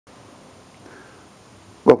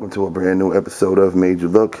Welcome to a brand new episode of Made You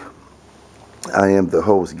Look. I am the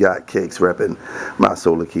host, Got Cakes, repping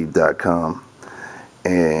mysoletokeep.com,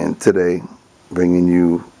 and today bringing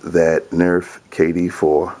you that Nerf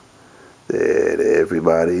KD4 that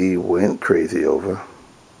everybody went crazy over.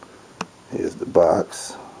 Here's the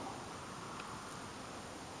box.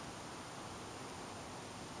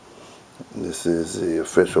 This is the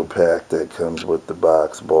official pack that comes with the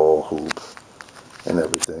box, ball, hoop, and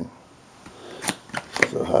everything.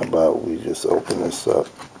 So how about we just open this up,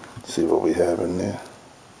 see what we have in there.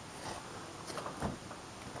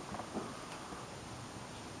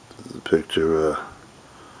 This is a picture of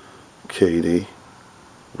KD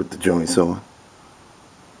with the joints on.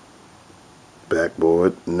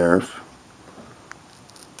 Backboard, Nerf.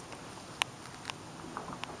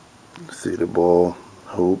 See the ball,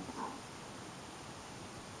 hoop.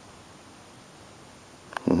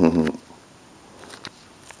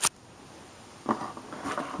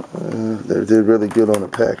 They did really good on the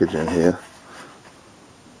packaging here.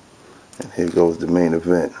 And here goes the main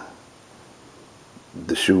event.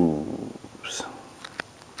 The shoes.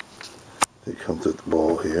 They come with the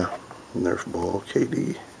ball here. Nerf ball,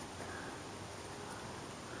 KD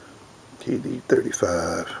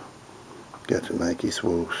 35. Got your Nike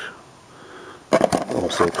swoosh.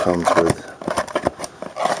 Also comes with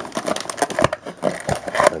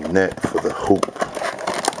a net for the hoop.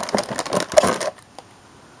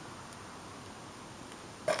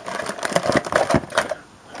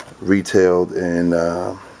 Retailed in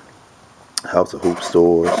House of Hoop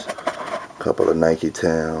stores, a couple of Nike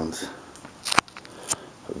towns.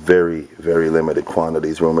 Very, very limited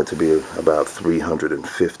quantities, rumored to be about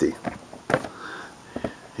 350.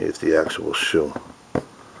 Here's the actual shoe.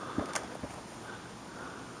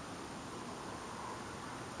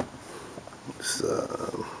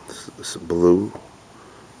 It's blue,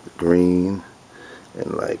 green,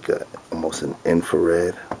 and like almost an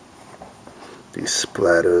infrared. These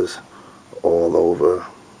splatters all over.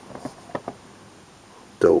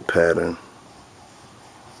 Dope pattern.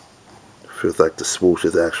 Feels like the swoosh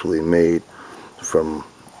is actually made from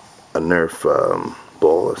a Nerf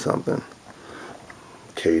ball or something.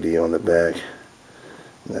 KD on the back.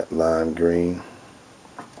 That lime green.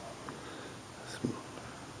 It's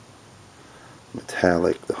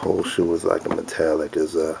metallic. The whole shoe is like a metallic,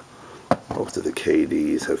 as most of the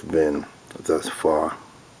KDs have been thus far.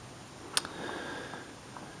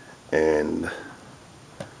 And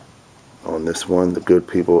on this one, the good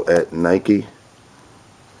people at Nike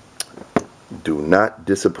do not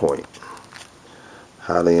disappoint.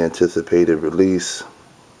 Highly anticipated release,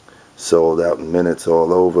 sold out in minutes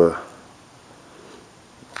all over,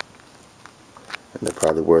 and they're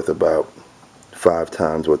probably worth about 5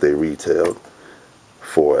 times what they retailed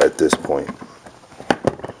for at this point.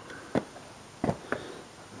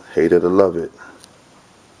 Hate it or love it,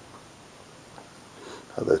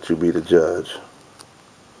 I'll let you be the judge.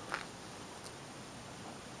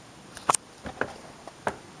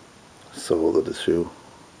 Sole of the shoe.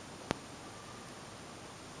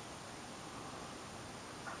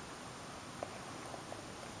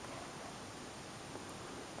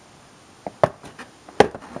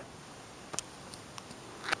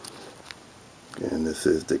 And this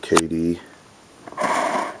is the KD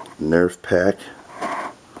Nerf pack,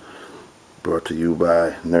 brought to you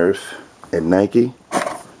by Nerf and Nike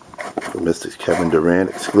for Mr. Kevin Durant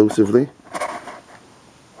exclusively.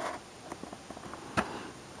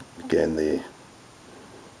 Again, the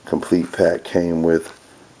complete pack came with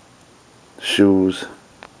shoes,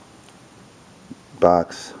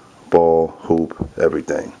 box, ball, hoop,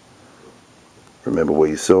 everything. Remember where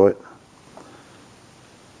you saw it.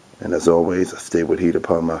 And as always, I stay with heat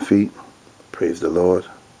upon my feet. Praise the Lord.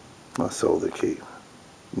 My soul to keep.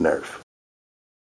 Nerf.